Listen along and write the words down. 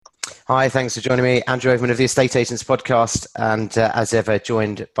Hi, thanks for joining me. Andrew Overman of the Estate Agents Podcast, and as ever,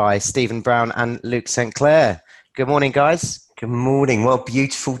 joined by Stephen Brown and Luke St. Clair. Good morning, guys. Good morning. Well,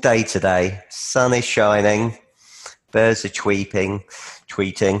 beautiful day today. Sun is shining. Birds are tweeting.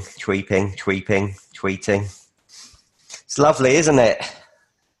 It's lovely, isn't it?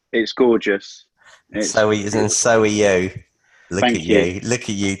 It's gorgeous. So are you. Thank you. Look at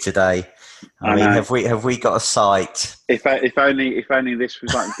you today. I mean, have we got a sight? If only this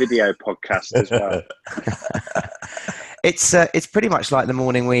was like video podcast as well. It's pretty much like the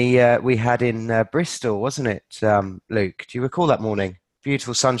morning we had in Bristol, wasn't it, Luke? Do you recall that morning?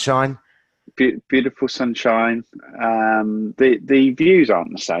 Beautiful sunshine. Beautiful sunshine. The views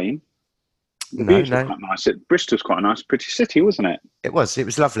aren't the same. The views were quite nice. Bristol's quite a nice, pretty city, wasn't it? It was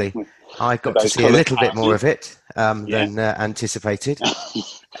lovely. I got to see a little bit more of it than anticipated.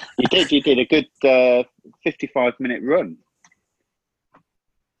 You did a good 55-minute run.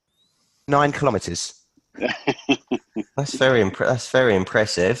 9 kilometres. That's very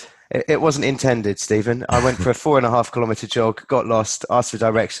impressive. It wasn't intended, Stephen. I went for a 4.5 kilometre jog, got lost, asked for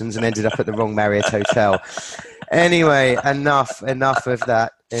directions, and ended up at the wrong Marriott hotel. Anyway, enough of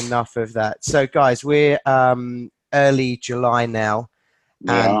that. So, guys, we're early July now,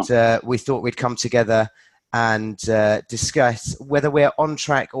 and we thought we'd come together and discuss whether we're on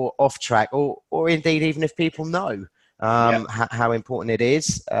track or off track, or indeed even if people know how important it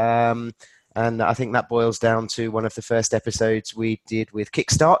is. And I think that boils down to one of the first episodes we did with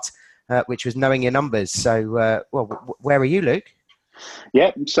Kickstart, which was knowing your numbers. So, where are you, Luke?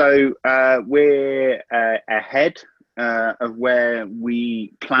 Yeah, so we're ahead of where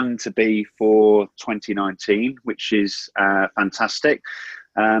we plan to be for 2019, which is fantastic.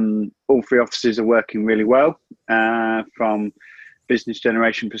 All 3 offices are working really well from business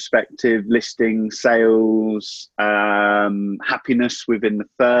generation perspective, listing, sales, happiness within the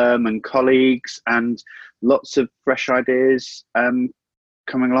firm and colleagues, and lots of fresh ideas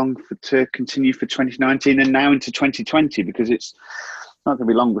coming along to continue for 2019 and now into 2020, because it's not going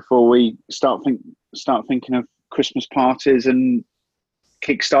to be long before we start thinking of Christmas parties and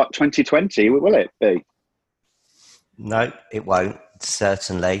kickstart 2020, will it be? No, it won't.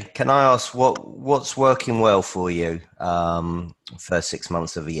 Certainly. Can I ask what's working well for you first 6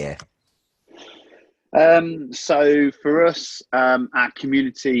 months of the year? So for us, our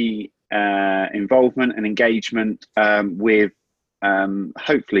community involvement and engagement with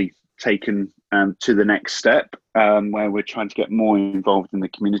hopefully taken to the next step, where we're trying to get more involved in the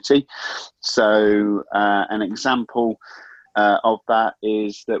community. So an example of that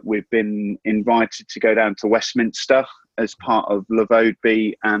is that we've been invited to go down to Westminster as part of Love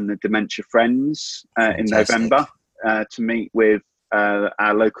Oadby and the Dementia Friends in November to meet with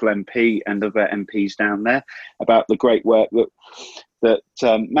our local MP and other MPs down there about the great work that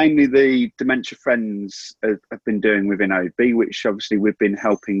mainly the Dementia Friends have been doing within Oadby, which obviously we've been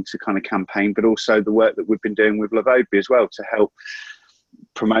helping to kind of campaign, but also the work that we've been doing with Love Oadby as well to help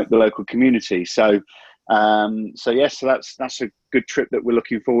promote the local community. So that's a good trip that we're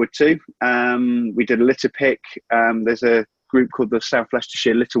looking forward to. We did a litter pick. There's a group called the South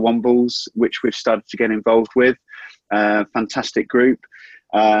Leicestershire Litter Wombles, which we've started to get involved with. Fantastic group.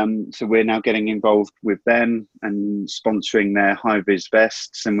 So we're now getting involved with them and sponsoring their high-vis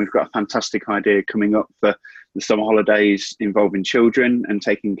vests. And we've got a fantastic idea coming up for the summer holidays involving children and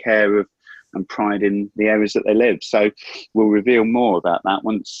taking care of and pride in the areas that they live. So we'll reveal more about that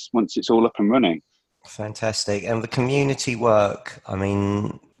once it's all up and running. Fantastic. And the community work, I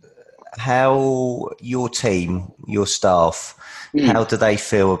mean, how your team, your staff, how do they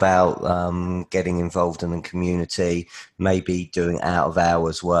feel about getting involved in the community, maybe doing out of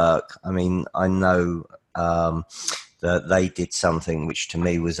hours work? I mean, I know that they did something which to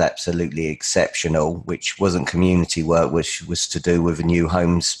me was absolutely exceptional, which wasn't community work, which was to do with new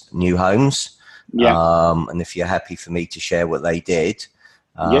homes. Yeah. And if you're happy for me to share what they did,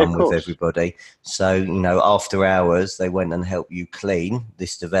 with everybody. So, after hours, they went and helped you clean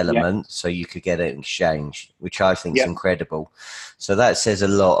this development so you could get it exchanged, which I think is incredible. So that says a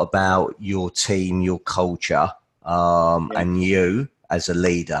lot about your team, your culture, and you as a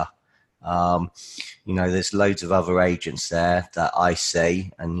leader. There's loads of other agents there that I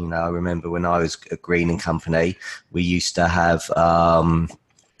see. And, I remember when I was at Green & Company, we used to have the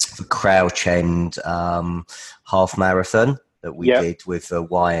Crouch End half marathon that we did with the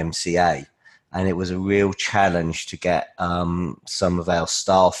YMCA, and it was a real challenge to get some of our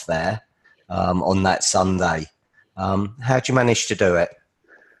staff there on that Sunday. How'd you manage to do it?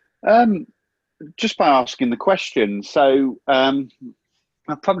 Just by asking the question. So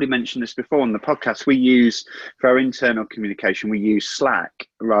I've probably mentioned this before on the podcast. We use, for our internal communication, we use Slack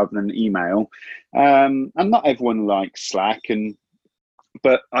rather than email. And not everyone likes Slack.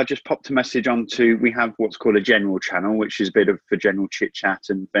 But I just popped a message onto, we have what's called a general channel, which is a bit of for general chit chat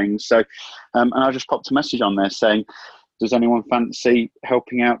and things. So, and I just popped a message on there saying, does anyone fancy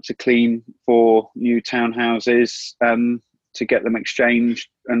helping out to clean for new townhouses, to get them exchanged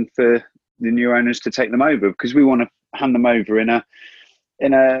and for the new owners to take them over? Because we want to hand them over in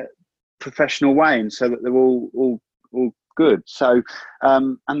a professional way, and so that they're all good. So,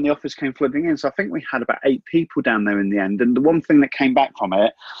 and the offers came flooding in. So I think we had about 8 people down there in the end. And the one thing that came back from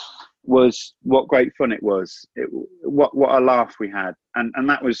it was what great fun it was. What a laugh we had. And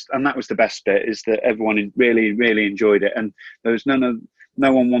that was the best bit, is that everyone really, really enjoyed it. And there was no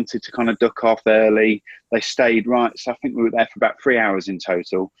one wanted to kind of duck off early. They stayed right. So I think we were there for about 3 hours in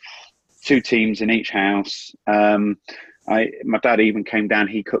total, 2 teams in each house. My dad even came down,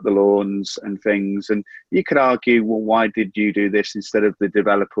 he cut the lawns and things, and you could argue, well, why did you do this instead of the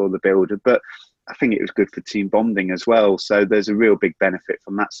developer or the builder? But I think it was good for team bonding as well. So there's a real big benefit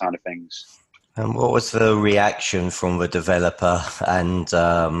from that side of things. And what was the reaction from the developer and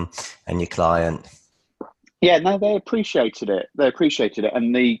your client? Yeah, no, they appreciated it.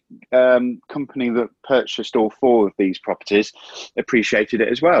 And the company that purchased all 4 of these properties appreciated it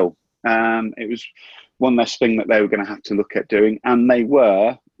as well. It was one less thing that they were going to have to look at doing, and they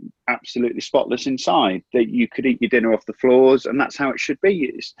were absolutely spotless inside. That you could eat your dinner off the floors, and that's how it should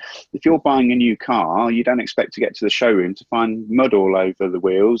be. If you're buying a new car, you don't expect to get to the showroom to find mud all over the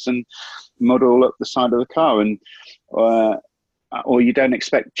wheels and mud all up the side of the car, and or you don't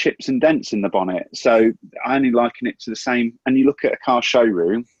expect chips and dents in the bonnet. So I only liken it to the same. And you look at a car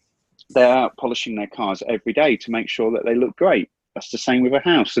showroom, they're out polishing their cars every day to make sure that they look great. That's the same with a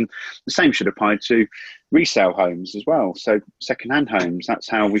house, and the same should apply to resale homes as well. So second-hand homes, that's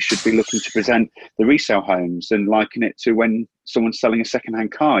how we should be looking to present the resale homes, and liken it to when someone's selling a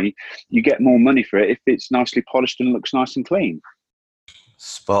second-hand car. You get more money for it if it's nicely polished and looks nice and clean.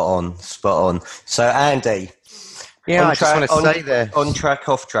 Spot on. So Andy, yeah, I just want to say there, on track,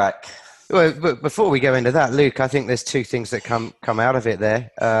 off track. Well, but before we go into that, Luke, I think there's 2 things that come out of it there.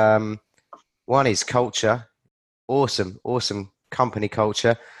 One is culture, awesome company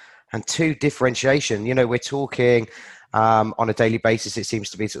culture, and 2, differentiation. You know, we're talking on a daily basis, it seems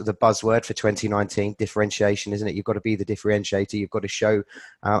to be sort of the buzzword for 2019, differentiation, isn't it? You've got to be the differentiator, you've got to show,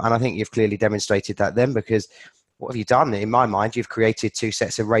 and I think you've clearly demonstrated that then, because what have you done? In my mind, you've created 2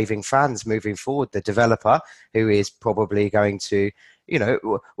 sets of raving fans moving forward. The developer, who is probably going to, you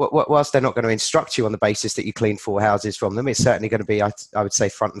know, whilst they're not going to instruct you on the basis that you clean 4 houses from them, it's certainly going to be, I would say,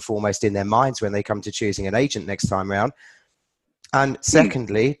 front and foremost in their minds when they come to choosing an agent next time round. And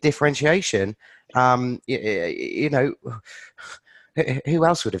secondly, differentiation. You know, who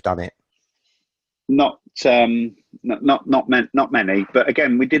else would have done it? Not many. But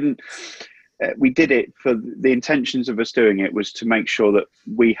again, we didn't. We did it for the intentions of us doing it was to make sure that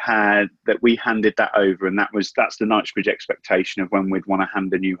we handed that over, and that's the Knightsbridge expectation of when we'd want to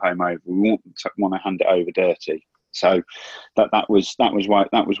hand a new home over. We won't want to hand it over dirty. So that was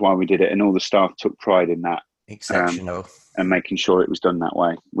why we did it, and all the staff took pride in that. Exceptional. And making sure it was done that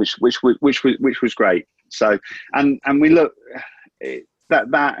way, which was great. So and we look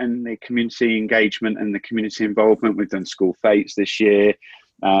that and the community engagement and the community involvement. We've done school fetes this year.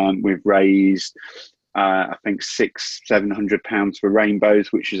 We've raised I think £600-700 for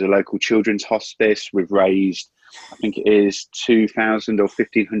Rainbows, which is a local children's hospice. We've raised, I think it is £2,000 or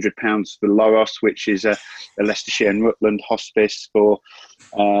 £1,500 for Loros, which is a Leicestershire and Rutland hospice for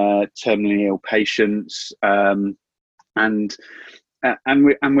terminally ill patients. And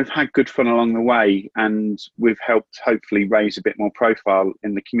we've had good fun along the way, and we've helped hopefully raise a bit more profile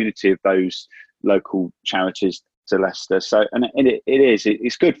in the community of those local charities to Leicester. So, and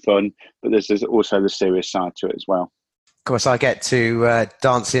it's good fun, but there's also the serious side to it as well. Of course, I get to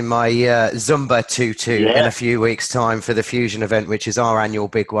dance in my Zumba tutu in a few weeks' time for the Fusion event, which is our annual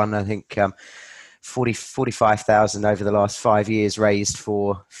big one. I think 45,000 over the last 5 years raised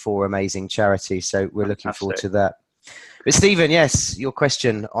for 4 amazing charities. So we're looking forward to that. But Stephen, yes, your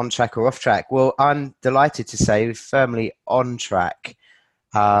question, on track or off track? Well, I'm delighted to say firmly on track.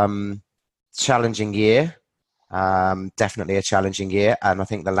 Challenging year, definitely a challenging year. And I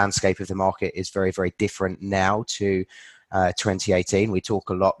think the landscape of the market is very, very different now to 2018. We talk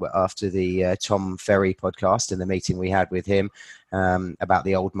a lot after the Tom Ferry podcast and the meeting we had with him about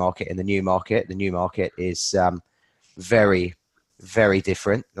the old market and the new market. The new market is very, very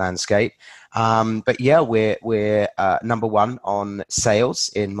different landscape. But yeah, we're number 1 on sales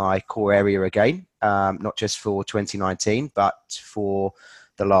in my core area again, not just for 2019, but for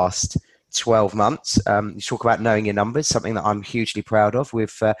the last 12 months. You talk about knowing your numbers, something that I'm hugely proud of.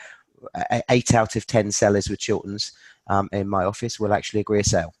 With 8 out of 10 sellers with Chilterns in my office will actually agree a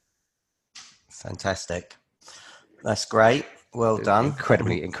sale. Fantastic. That's great. Well done.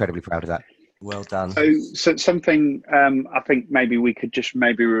 Incredibly proud of that. Well done. So something I think maybe we could just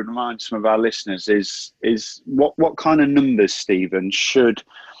maybe remind some of our listeners is what kind of numbers, Stephen, should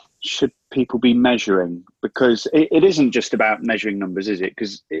people be measuring? Because it isn't just about measuring numbers, is it?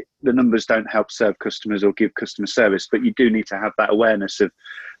 Because the numbers don't help serve customers or give customer service, but you do need to have that awareness of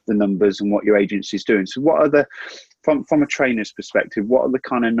the numbers and what your agency is doing. So what are from a trainer's perspective, what are the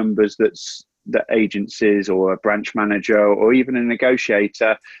kind of numbers that agencies or a branch manager or even a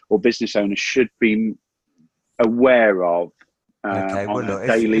negotiator or business owner should be aware of on a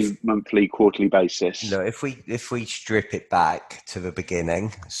daily, monthly, quarterly basis? Look, if we strip it back to the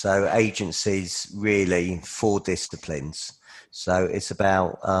beginning, so agencies really 4 disciplines. So it's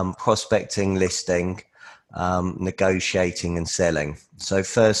about prospecting, listing, negotiating and selling. So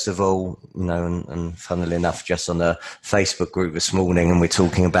first of all, and funnily enough, just on a Facebook group this morning, and we're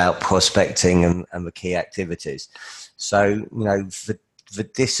talking about prospecting and the key activities. So, the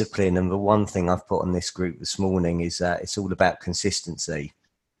discipline, and the one thing I've put on this group this morning is that it's all about consistency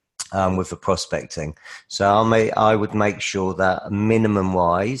with the prospecting. So I would make sure that minimum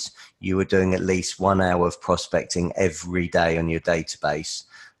wise, you were doing at least 1 hour of prospecting every day on your database.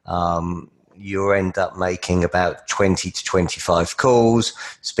 You'll end up making about 20 to 25 calls,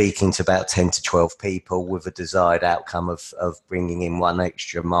 speaking to about 10 to 12 people with a desired outcome of bringing in 1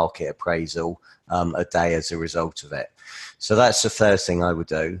 extra market appraisal a day as a result of it. So that's the first thing I would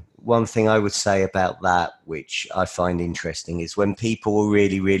do. One thing I would say about that, which I find interesting, is when people are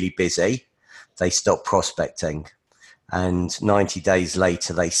really, really busy, they stop prospecting. And 90 days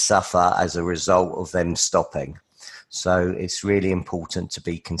later, they suffer as a result of them stopping. So it's really important to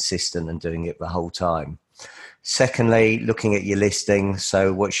be consistent and doing it the whole time. Secondly, looking at your listing.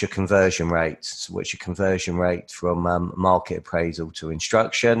 So what's your conversion rate? So what's your conversion rate from market appraisal to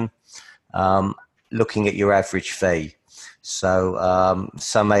instruction? Looking at your average fee. So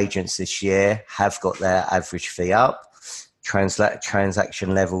some agents this year have got their average fee up.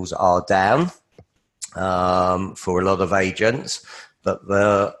 Transaction levels are down for a lot of agents,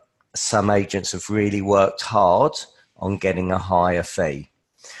 but some agents have really worked hard on getting a higher fee.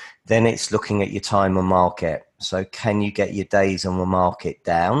 Then it's looking at your time on market. So can you get your days on the market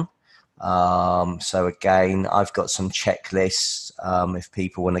down? So again, I've got some checklists if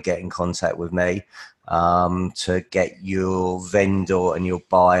people want to get in contact with me to get your vendor and your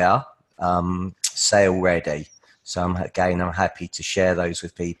buyer sale ready. So I'm happy to share those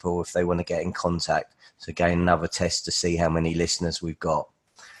with people if they want to get in contact. So again, another test to see how many listeners we've got.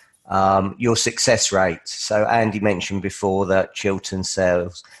 Your success rate. So Andy mentioned before that Chiltern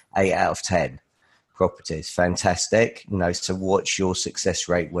sells 8 out of 10 properties. Fantastic. So what's your success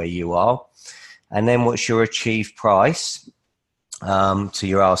rate where you are? And then what's your achieved price to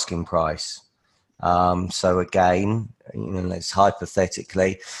your asking price? So again, let's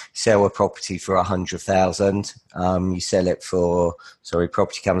hypothetically sell a property for 100,000. You sell it for,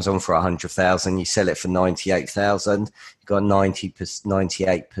 property comes on for 100,000. You sell it for 98,000. You've got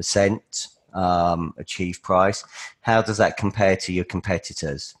 98% achieved price. How does that compare to your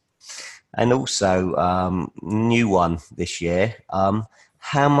competitors? And also, new one this year.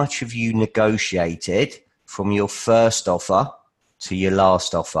 How much have you negotiated from your first offer to your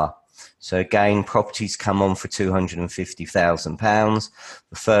last offer? So again, properties come on for £250,000.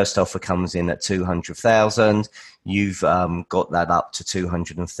 The first offer comes in at 200,000. You've got that up to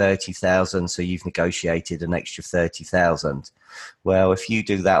 230,000. So you've negotiated an extra 30,000. Well, if you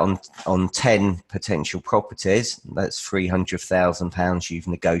do that on 10 potential properties, that's £300,000 you've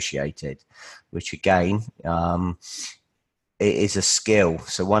negotiated, which again, it is a skill.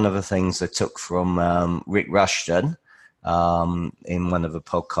 So one of the things I took from Rick Rushton, in one of the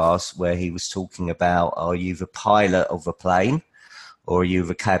podcasts where he was talking about, are you the pilot of a plane or are you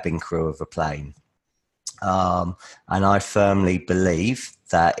the cabin crew of a plane? And I firmly believe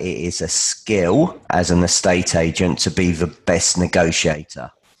that it is a skill as an estate agent to be the best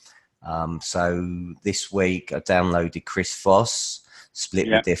negotiator. So this week I downloaded Chris Foss, Split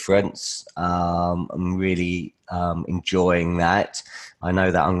the Difference. I'm really enjoying that. I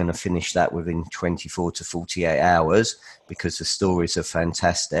know that I'm going to finish that within 24 to 48 hours because the stories are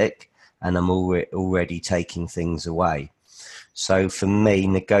fantastic and I'm already taking things away. So for me,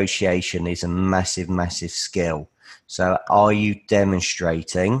 negotiation is a massive, massive skill. So are you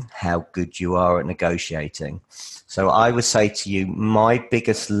demonstrating how good you are at negotiating? So I would say to you, my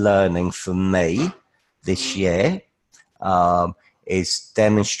biggest learning for me this year is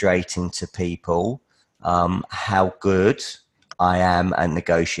demonstrating to people how good I am at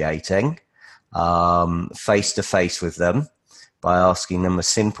negotiating face to face with them by asking them a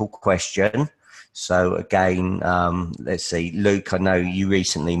simple question. So again, let's see, Luke, I know you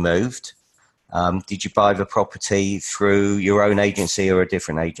recently moved. Did you buy the property through your own agency or a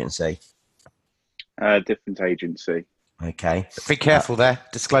different agency? Different agency. Okay. Be careful there.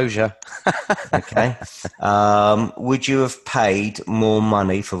 Disclosure. Okay. Would you have paid more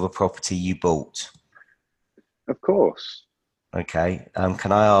money for the property you bought? Of course. Okay.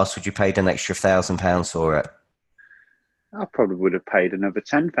 Can I ask, would you paid an extra £1,000 for it? I probably would have paid another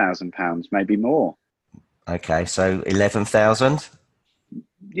 £10,000, maybe more. Okay. So 11,000?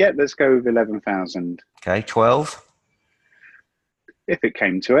 Yeah, let's go with 11,000. Okay. 12? If it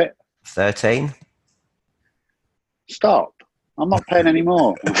came to it. 13? Stop. I'm not paying any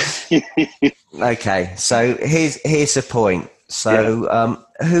more. Okay. So here's the point. So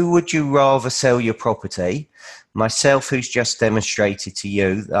who would you rather sell your property? Myself, who's just demonstrated to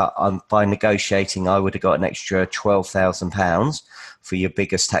you that by negotiating, I would have got an extra £12,000 for your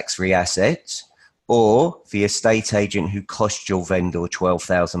biggest tax-free asset, or the estate agent who cost your vendor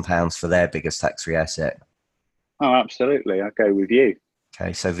 £12,000 for their biggest tax-free asset? Oh, absolutely. I'll go with you.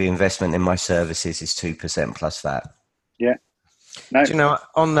 Okay, so the investment in my services is 2% plus that. Yeah. No. Do you know,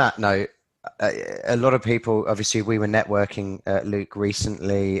 on that note, a lot of people, obviously we were networking, Luke,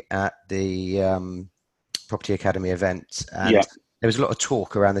 recently at the Property Academy event, and there was a lot of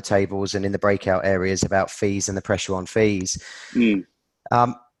talk around the tables and in the breakout areas about fees and the pressure on fees.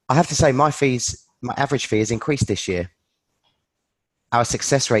 I have to say my average fee has increased this year. Our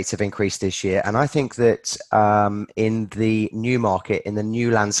success rates have increased this year. And I think that in the new market, in the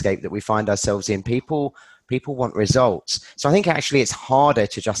new landscape that we find ourselves in, people want results. So I think actually it's harder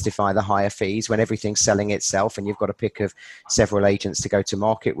to justify the higher fees when everything's selling itself and you've got a pick of several agents to go to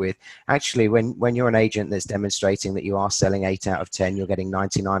market with. Actually, when you're an agent that's demonstrating that you are selling 8 out of 10, you're getting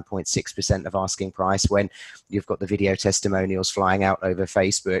 99.6% of asking price. When you've got the video testimonials flying out over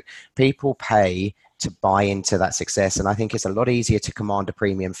Facebook, people pay to buy into that success. And I think it's a lot easier to command a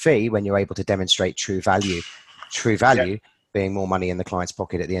premium fee when you're able to demonstrate true value being more money in the client's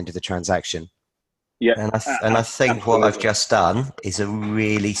pocket at the end of the transaction. Yeah, and I think what I've just done is a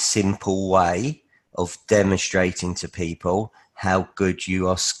really simple way of demonstrating to people how good you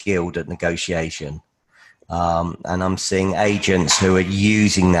are skilled at negotiation. And I'm seeing agents who are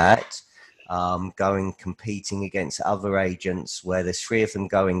using that, competing against other agents where there's 3 of them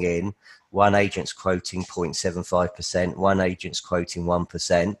going in. One agent's quoting 0.75%, one agent's quoting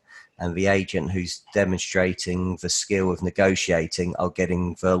 1%. And the agent who's demonstrating the skill of negotiating are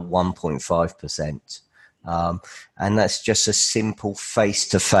getting the 1.5%. And that's just a simple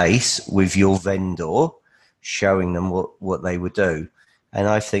face-to-face with your vendor, showing them what they would do. And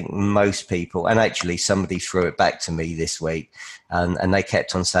I think most people, and actually somebody threw it back to me this week, and they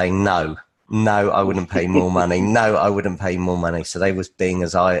kept on saying, no, I wouldn't pay more money. No, I wouldn't pay more money. So they was being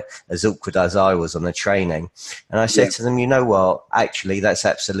as awkward as I was on the training. And I said to them, you know what, actually, that's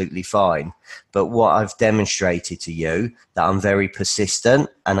absolutely fine. But what I've demonstrated to you, that I'm very persistent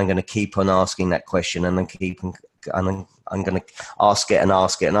and I'm going to keep on asking that question and I'm going to ask it and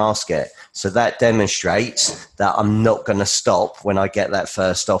ask it and ask it. So that demonstrates that I'm not going to stop when I get that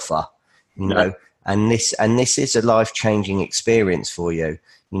first offer, you know, and this is a life-changing experience for you.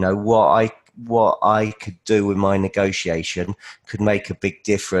 You know, what I could do with my negotiation could make a big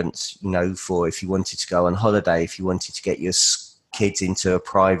difference, you know, for if you wanted to go on holiday, if you wanted to get your kids into a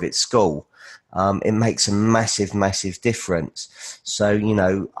private school. It makes a massive, massive difference. So, you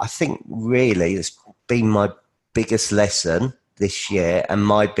know, I think really it's been my biggest lesson this year and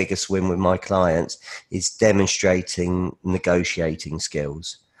my biggest win with my clients is demonstrating negotiating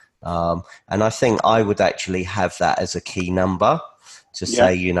skills. And I think I would actually have that as a key number. To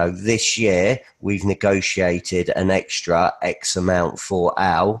say, you know, this year we've negotiated an extra X amount for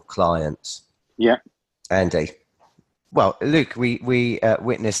our clients. Yeah. Andy. Well, Luke, we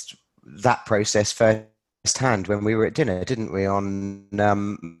witnessed that process firsthand when we were at dinner, didn't we, on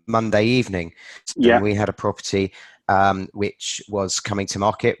Monday evening? Yeah. And we had a property which was coming to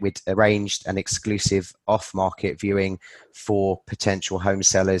market. We'd arranged an exclusive off-market viewing for potential home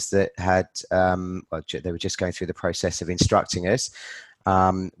sellers that had, they were just going through the process of instructing us.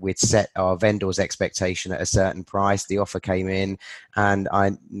 We'd set our vendor's expectation at a certain price. The offer came in and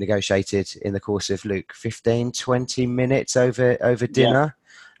I negotiated in the course of, Luke, 15, 20 minutes over dinner.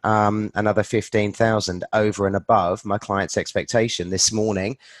 another 15,000 over and above my client's expectation. This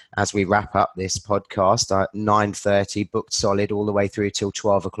morning, as we wrap up this podcast, at 9:30, booked solid all the way through till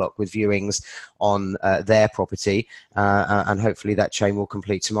 12 o'clock with viewings on their property, and hopefully that chain will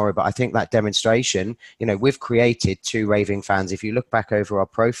complete tomorrow. But I think that demonstration, we've created two raving fans. If you look back over our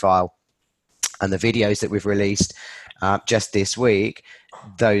profile and the videos that we've released just this week,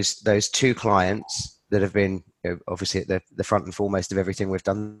 those two clients that have been obviously at the front and foremost of everything we've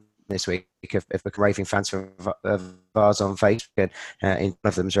done this week have become raving fans of ours on Facebook, and one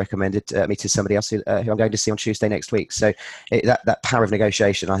of them's recommended me to somebody else who I'm going to see on Tuesday next week. So that power of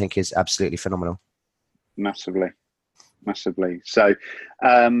negotiation, I think, is absolutely phenomenal. Massively. So some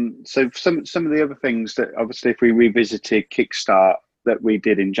of the other things that, obviously, if we revisited Kickstart that we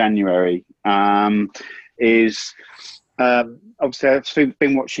did in January, is obviously I've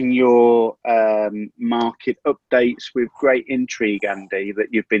been watching your market updates with great intrigue, Andy, that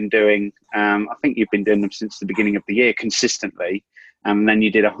you've been doing. I think you've been doing them since the beginning of the year consistently, and then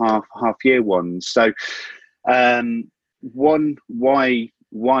you did a half year one. So one, why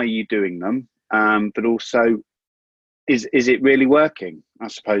are you doing them? But also, is it really working? I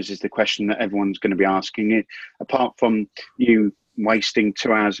suppose is the question that everyone's going to be asking. It, apart from you wasting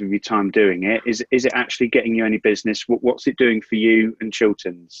 2 hours of your time doing it, is it actually getting you any business? What's it doing for you and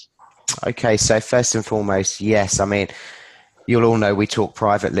Chilterns? Okay, so first and foremost, yes. I mean, you'll all know we talk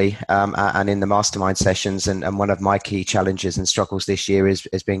privately and in the mastermind sessions, and one of my key challenges and struggles this year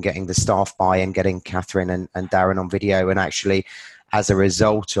has been getting the staff buy-in, getting Catherine and Darren on video. And actually, as a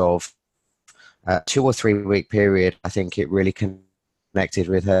result of a 2 or 3 week period, I think it really connected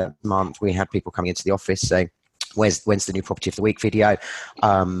with her month. We had people coming into the office saying, when's the new property of the week video?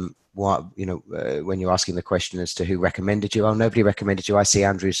 When you're asking the question as to who recommended you, nobody recommended you. I see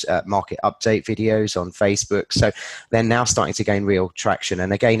Andrew's market update videos on Facebook. So they're now starting to gain real traction.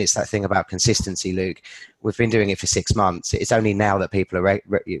 And again, it's that thing about consistency, Luke. We've been doing it for 6 months. It's only now that people are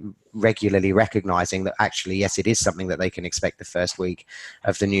regularly recognizing that actually, yes, it is something that they can expect the first week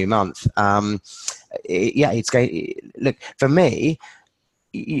of the new month. It's going. Look, for me,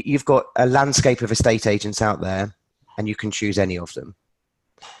 you've got a landscape of estate agents out there, and you can choose any of them.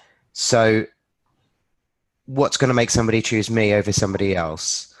 So what's going to make somebody choose me over somebody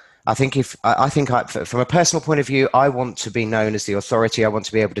else? I think from a personal point of view, I want to be known as the authority. I want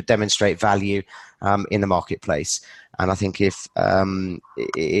to be able to demonstrate value in the marketplace. And I think if I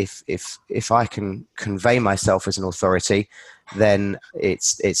can convey myself as an authority, then it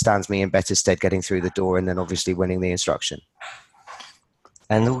stands me in better stead getting through the door, and then obviously winning the instruction.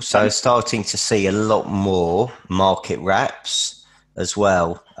 And also starting to see a lot more market wraps as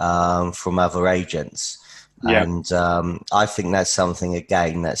well from other agents. Yeah. And I think that's something,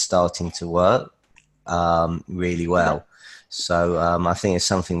 again, that's starting to work really well. Yeah. So I think it's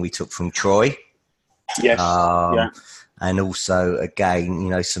something we took from Troy. Yes. And also,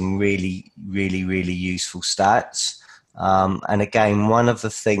 again, some really, really, really useful stats. And again, one of the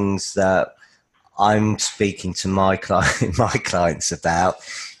things that I'm speaking to my clients about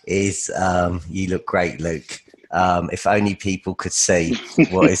is you look great, Luke. If only people could see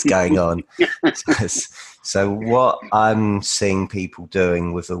what is going on. So what I'm seeing people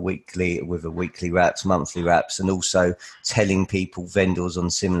doing with a weekly wraps, monthly wraps, and also telling people, vendors on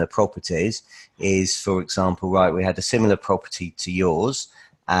similar properties, is, for example, right, we had a similar property to yours,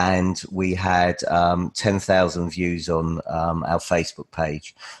 and we had 10,000 views on our Facebook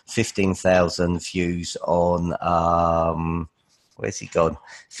page, 15,000 views on where's he gone?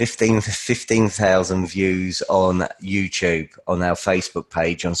 15,000 views on YouTube, on our Facebook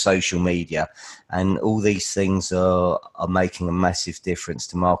page, on social media. And all these things are making a massive difference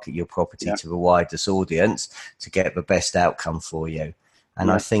to market your property to the widest audience to get the best outcome for you. And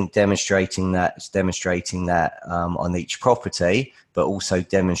I think demonstrating that on each property, but also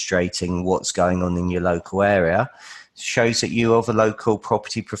demonstrating what's going on in your local area, shows that you are the local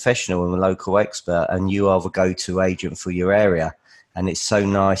property professional and the local expert, and you are the go-to agent for your area. And it's so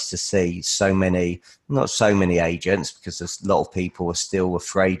nice to see not so many agents, because a lot of people are still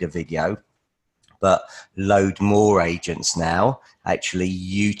afraid of video, but load more agents now actually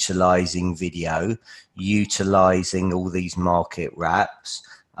utilizing video, utilizing all these market wraps.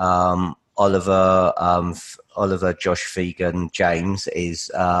 Oliver, Josh Fegan, James is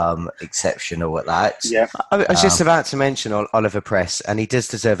exceptional at that. Yeah, I was just about to mention Oliver Press, and he does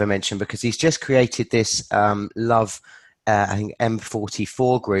deserve a mention because he's just created this I think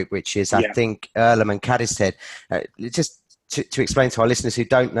M44 group, which is I think Earlham and Cadishead. Just to explain to our listeners who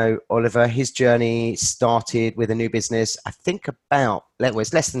don't know Oliver, his journey started with a new business, I think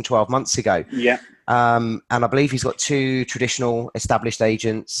it's less than 12 months ago. Yeah. And I believe he's got 2 traditional established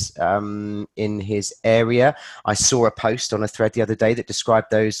agents in his area. I saw a post on a thread the other day that described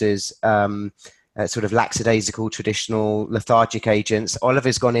those as sort of lackadaisical, traditional, lethargic agents.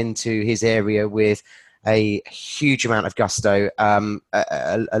 Oliver's gone into his area with a huge amount of gusto,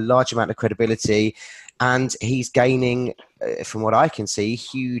 a large amount of credibility, and he's gaining, from what I can see,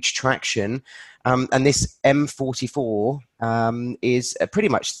 huge traction. And this M44 is pretty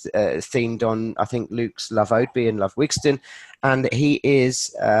much themed on, I think, Luke's Love Oadby and Love Wigston. And he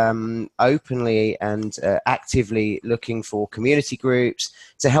is openly and actively looking for community groups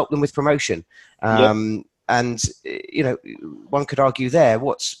to help them with promotion. And, you know, one could argue there,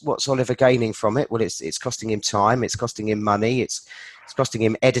 what's Oliver gaining from it? Well, it's costing him time, it's costing him money, it's costing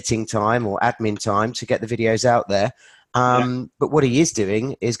him editing time or admin time to get the videos out there. But what he is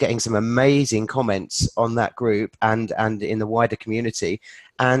doing is getting some amazing comments on that group and in the wider community,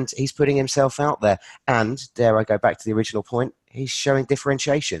 and he's putting himself out there. And dare I go back to the original point, he's showing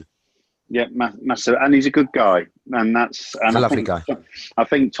differentiation. Yeah, massive, and he's a good guy, and that's a lovely guy. I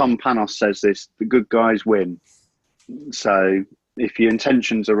think Tom Panos says this: the good guys win. So if your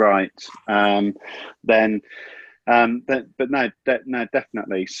intentions are right, then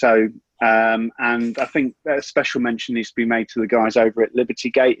definitely. So, and I think a special mention needs to be made to the guys over at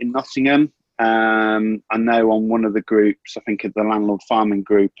Liberty Gate in Nottingham. I know on one of the groups, I think at the Landlord Farming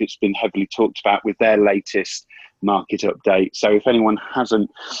group, it's been heavily talked about with their latest market update. So if anyone hasn't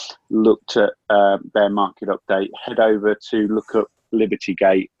looked at their market update, head over to look up Liberty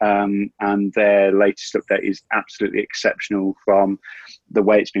Gate, and their latest update is absolutely exceptional, from the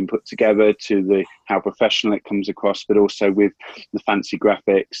way it's been put together to how professional it comes across, but also with the fancy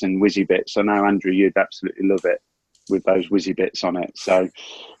graphics and whizzy bits. I know, Andrew, you'd absolutely love it with those whizzy bits on it. So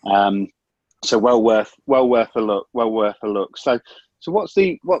so well worth a look. So what's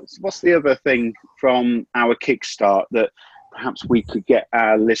the other thing from our Kickstart that perhaps we could get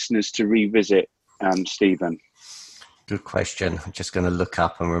our listeners to revisit, Stephen? Good question. I'm just going to look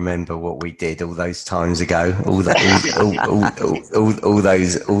up and remember what we did all those times ago, all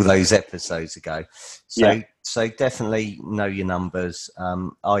those episodes ago. So definitely know your numbers.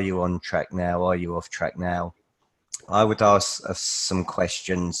 Are you on track now? Are you off track now? I would ask some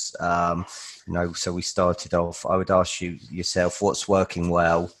questions. So we started off. I would ask you yourself, what's working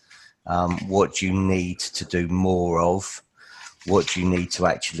well? What do you need to do more of? What do you need to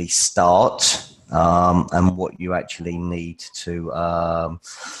actually start? And what you actually need to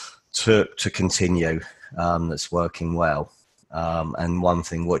continue that's working well. And one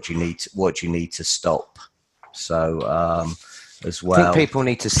thing, what do you need to stop? So as well, I think people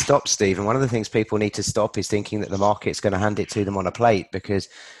need to stop, Stephen. One of the things people need to stop is thinking that the market's going to hand it to them on a plate, because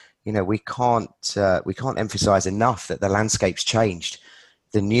we can't emphasize enough that the landscape's changed.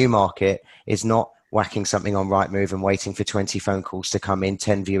 The new market is not whacking something on Rightmove and waiting for 20 phone calls to come in,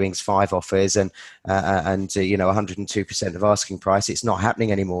 10 viewings, 5 offers, and 102% of asking price. It's not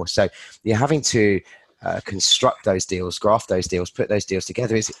happening anymore. So you're having to construct those deals, graft those deals, put those deals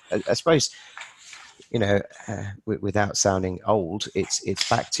together. I suppose, without sounding old, it's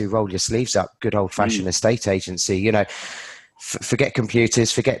back to roll your sleeves up, good old fashioned estate agency. Forget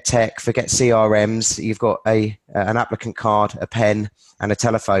computers, forget tech, forget CRMs. You've got an applicant card, a pen, and a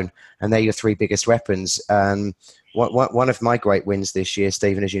telephone, and they're your 3 biggest weapons. And one of my great wins this year,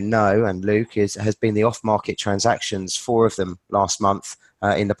 Stephen, as you know, and Luke, has been the off-market transactions. 4 of them last month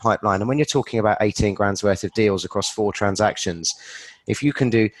in the pipeline. And when you're talking about 18 grand's worth of deals across 4 transactions, if you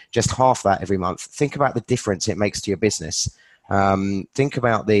can do just half that every month, think about the difference it makes to your business. Think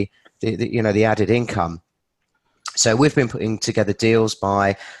about the added income. So we've been putting together deals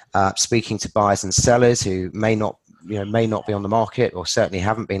by speaking to buyers and sellers who may not be on the market, or certainly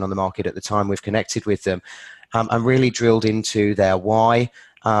haven't been on the market at the time we've connected with them, and really drilled into their why,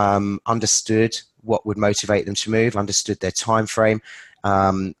 understood what would motivate them to move, understood their time frame,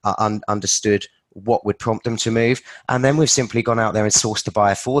 understood what would prompt them to move, and then we've simply gone out there and sourced a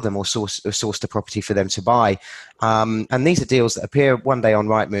buyer for them, or sourced a property for them to buy. And these are deals that appear one day on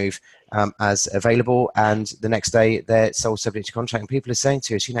Rightmove as available, and the next day they're sold subject to contract. And people are saying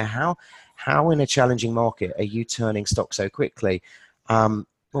to us, how in a challenging market are you turning stock so quickly? Well,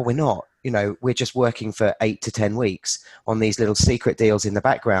 we're not. We're just working for 8 to 10 weeks on these little secret deals in the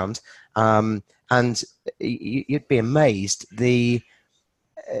background, and you'd be amazed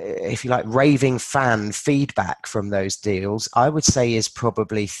if you like, raving fan feedback from those deals, I would say, is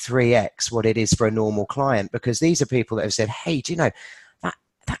probably 3x what it is for a normal client, because these are people that have said, hey, do you know that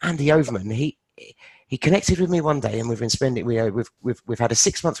Andy Overman, he connected with me one day, and we've been spending, we've had a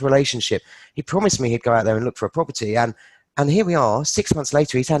 6-month relationship. He promised me he'd go out there and look for a property, and And here we are, 6 months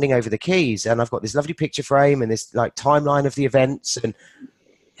later, he's handing over the keys, and I've got this lovely picture frame and this like timeline of the events, and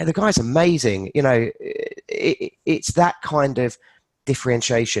the guy's amazing. It's that kind of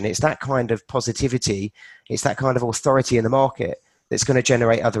differentiation, it's that kind of positivity, it's that kind of authority in the market that's going to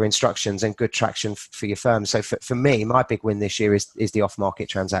generate other instructions and good traction for your firm. So for me, my big win this year is the off-market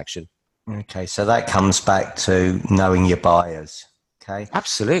transaction. Okay, so that comes back to knowing your buyers. Okay,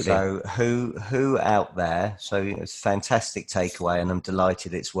 absolutely. So who out there? So it's a fantastic takeaway, and I'm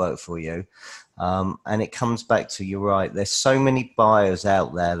delighted it's worked for you. And it comes back to, you're right, there's so many buyers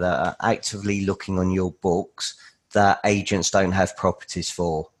out there that are actively looking on your books that agents don't have properties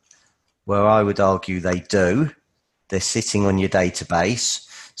for. Where I would argue they do. They're sitting on your database.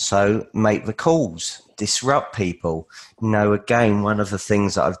 So make the calls, disrupt people. Again, one of the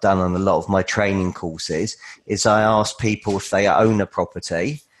things that I've done on a lot of my training courses is I ask people if they own a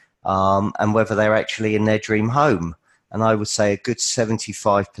property and whether they're actually in their dream home. And I would say a good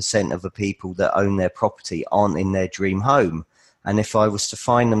 75% of the people that own their property aren't in their dream home. And if I was to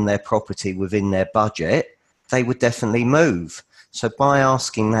find them their property within their budget, they would definitely move. So by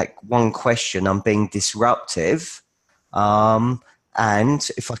asking that one question, I'm being disruptive. And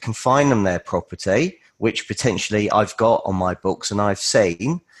if I can find them their property, which potentially I've got on my books and I've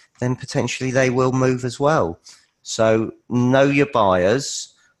seen, then potentially they will move as well. So know your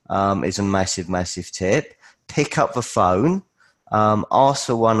buyers is a massive, massive tip. Pick up the phone, ask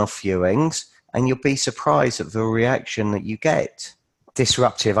for one-off viewings, and you'll be surprised at the reaction that you get.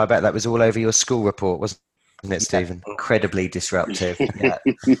 Disruptive. I bet that was all over your school report, wasn't it, Stephen? Incredibly disruptive. Yeah.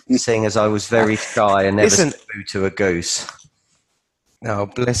 Seeing as I was very shy and never flew to a goose. Oh,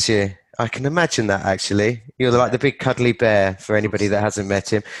 bless you. I can imagine that, actually. You're like the big cuddly bear for anybody that hasn't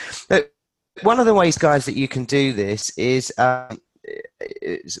met him. But one of the ways, guys, that you can do this is one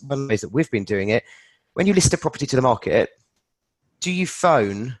of the ways that we've been doing it. When you list a property to the market, do you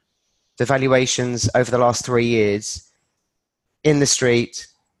phone the valuations over the last 3 years in the street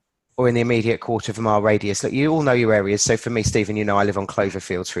or in the immediate quarter of a mile radius? Look, you all know your areas. So for me, Stephen, I live on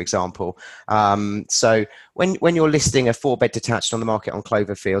Cloverfields, for example. So when you're listing a 4-bed detached on the market on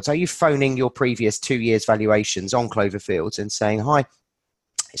Cloverfields, are you phoning your previous 2 years valuations on Cloverfields and saying, hi,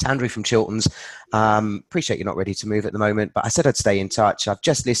 it's Andrew from Chilterns. Appreciate you're not ready to move at the moment, but I said I'd stay in touch. I've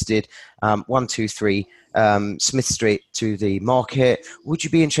just listed 123 Smith Street to the market. Would you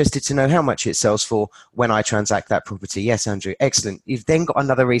be interested to know how much it sells for when I transact that property? Yes, Andrew. Excellent. You've then got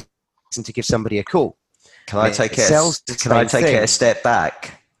another reason to give somebody a call. Can I take it a step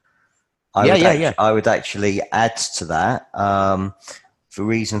back? I would actually add to that. The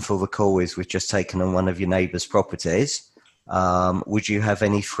reason for the call is we've just taken on one of your neighbours' properties. Would you have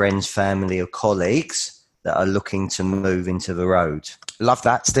any friends, family or colleagues that are looking to move into the road? Love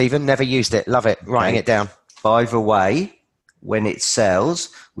that, Stephen. Never used it. Love it. Writing it down. By the way, when it sells,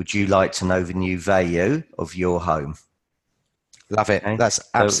 would you like to know the new value of your home? Love it. Okay. That's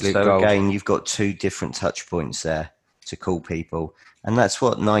absolute gold. So again, you've got 2 different touch points there to call people. And that's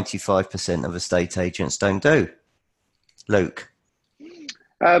what 95% of estate agents don't do. Luke?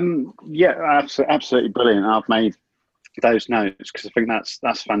 Yeah, absolutely brilliant. I've made those notes because I think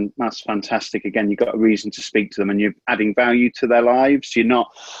that's fantastic. Again, you've got a reason to speak to them and you're adding value to their lives. You're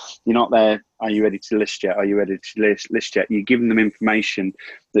not there, are you ready to list yet? Are you ready to list yet? You're giving them information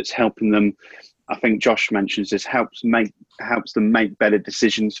that's helping them. I think Josh mentions this, helps them make better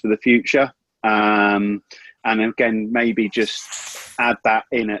decisions for the future. And again, maybe just add that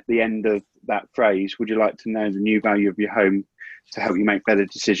in at the end of that phrase. Would you like to know the new value of your home to help you make better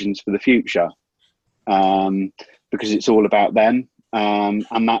decisions for the future? Because it's all about them,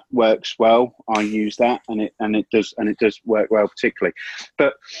 and that works well. I use that, and it does work well, particularly.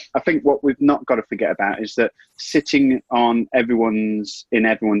 But I think what we've not got to forget about is that sitting on everyone's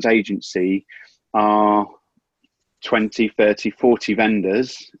agency are 20, 30, 40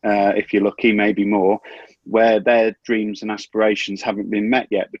 vendors, if you're lucky, maybe more, where their dreams and aspirations haven't been met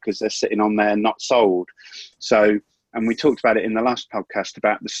yet because they're sitting on there not sold. So, and we talked about it in the last podcast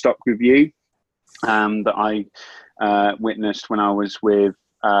about the stock review that I witnessed when I was with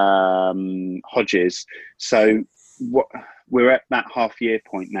Hodges. So we're at that half-year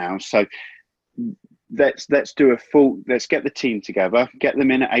point now. So let's get the team together, get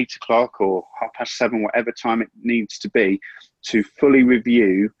them in at 8 o'clock or 7:30, whatever time it needs to be, to fully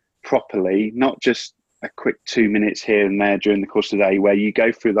review properly, not just a quick 2 minutes here and there during the course of the day, where you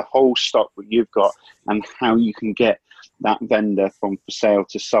go through the whole stock that you've got and how you can get that vendor from for sale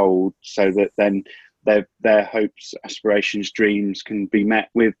to sold, so that then their hopes, aspirations, dreams can be met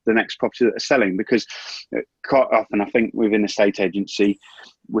with the next property that they're selling. Because quite often, I think within a estate agency,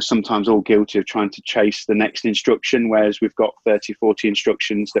 we're sometimes all guilty of trying to chase the next instruction, whereas we've got 30, 40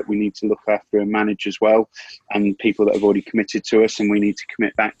 instructions that we need to look after and manage as well, and people that have already committed to us, and we need to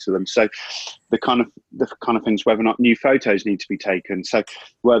commit back to them. So the kind of things, whether or not new photos need to be taken. So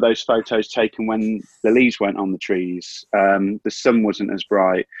were those photos taken when the leaves weren't on the trees, the sun wasn't as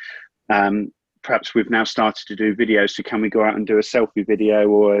bright? Perhaps we've now started to do videos, so can we go out and do a selfie video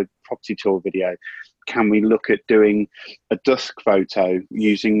or a property tour video? Can we look at doing a dusk photo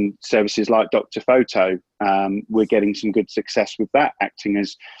using services like Dr. Photo? We're getting some good success with that, acting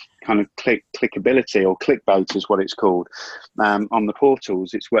as kind of clickability, or clickbait is what it's called, on the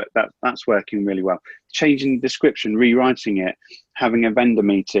portals. That's working really well. Changing the description, rewriting it, having a vendor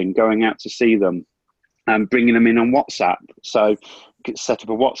meeting, going out to see them, bringing them in on WhatsApp. So set up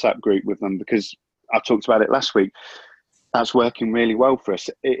a WhatsApp group with them, because I talked about it last week. That's working really well for us.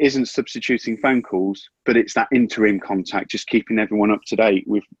 It isn't substituting phone calls, but it's that interim contact, just keeping everyone up to date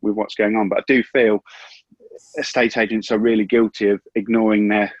with what's going on. But I do feel estate agents are really guilty of ignoring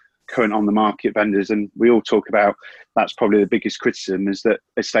their current on the market vendors. And we all talk about, that's probably the biggest criticism, is that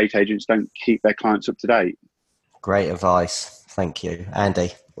estate agents don't keep their clients up to date. Great advice. Thank you.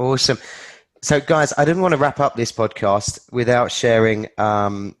 Andy. Awesome. So, guys, I didn't want to wrap up this podcast without sharing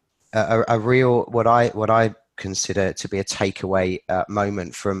a real, what I consider to be a takeaway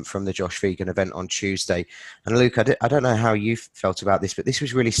moment from the Josh Vegan event on Tuesday. And Luke, I don't know how you felt about this, but this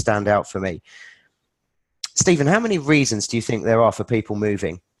was really stand out for me. Stephen, how many reasons do you think there are for people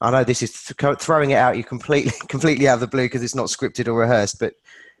moving? I know this is throwing it out you completely out of the blue, because it's not scripted or rehearsed, but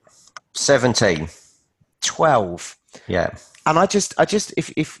 17. 12. Yeah. And I just,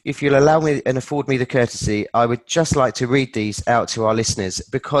 if you'll allow me and afford me the courtesy, I would just like to read these out to our listeners,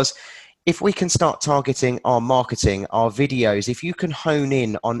 because if we can start targeting our marketing, our videos, if you can hone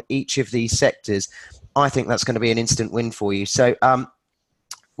in on each of these sectors, I think that's going to be an instant win for you. So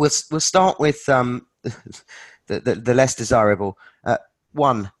we'll start with the less desirable.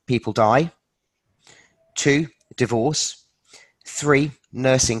 1, people die. 2, divorce. 3,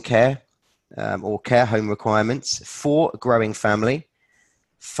 nursing care. Or care home requirements. 4, growing family.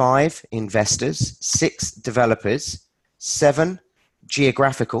 5, investors. 6, developers. 7,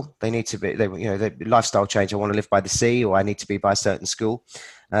 geographical. They need to be, the lifestyle change. I want to live by the sea, or I need to be by a certain school.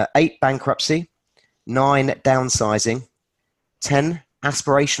 8, bankruptcy. 9, downsizing. 10,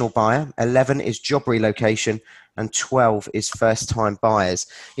 aspirational buyer. 11 is job relocation, and 12 is first time buyers.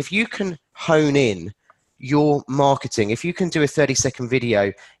 If you can hone in your marketing, if you can do a 30-second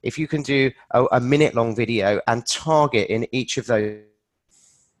video, if you can do a minute-long video and target in each of those,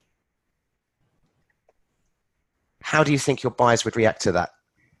 how do you think your buyers would react to that?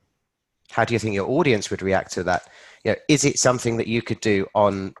 How do you think your audience would react to that? Is it something that you could do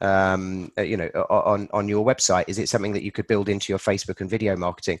on your website? Is it something that you could build into your Facebook and video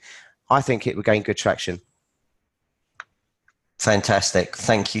marketing? I think it would gain good traction. Fantastic.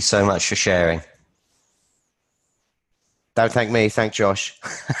 Thank you so much for sharing. Don't thank me, thank Josh.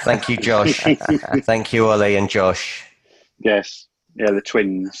 Thank you, Josh. Thank you, Ollie and Josh. Yes, yeah, the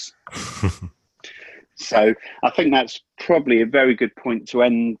twins. So I think that's probably a very good point to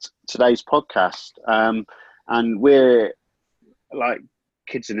end today's podcast. And we're like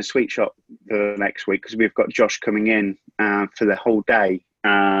kids in a sweet shop for next week, because we've got Josh coming in for the whole day.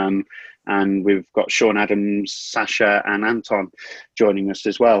 And we've got Sean Adams, Sasha and Anton joining us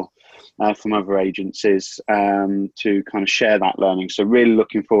as well. From other agencies to kind of share that learning. So really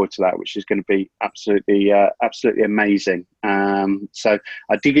looking forward to that, which is going to be absolutely amazing. So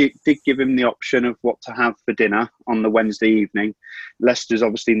I did give him the option of what to have for dinner on the Wednesday evening. Leicester's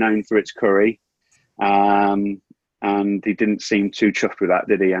obviously known for its curry. And he didn't seem too chuffed with that,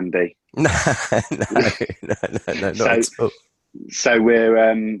 did he, Andy? No, not at all. So we're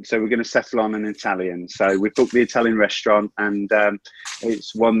going to settle on an Italian. So we booked the Italian restaurant, and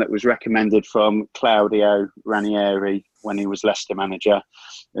it's one that was recommended from Claudio Ranieri when he was Leicester manager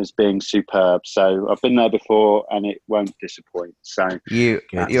as being superb. So I've been there before, and it won't disappoint. So you're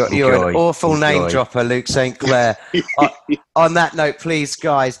an awful name dropper, Luke St. Clair. On that note, please,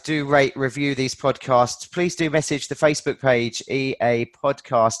 guys, do rate, review these podcasts. Please do message the Facebook page, EA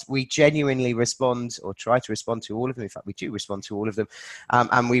Podcast. We genuinely respond, or try to respond to all of them. In fact, we do respond to all of them.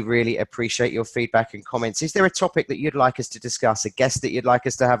 And we really appreciate your feedback and comments. Is there a topic that you'd like us to discuss, a guest that you'd like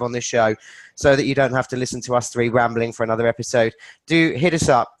us to have on the show, so that you don't have to listen to us three rambling for another episode? Do hit us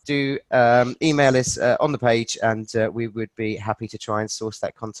up. Do email us on the page, and we would be happy to try and source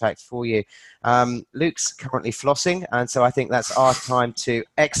that contact for you. Luke's currently flossing, and so I think that's our time to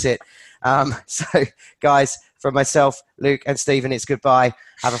exit. So, guys, from myself, Luke and Stephen, it's goodbye.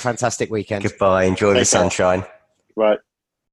 Have a fantastic weekend. Goodbye. Enjoy the sunshine. Right.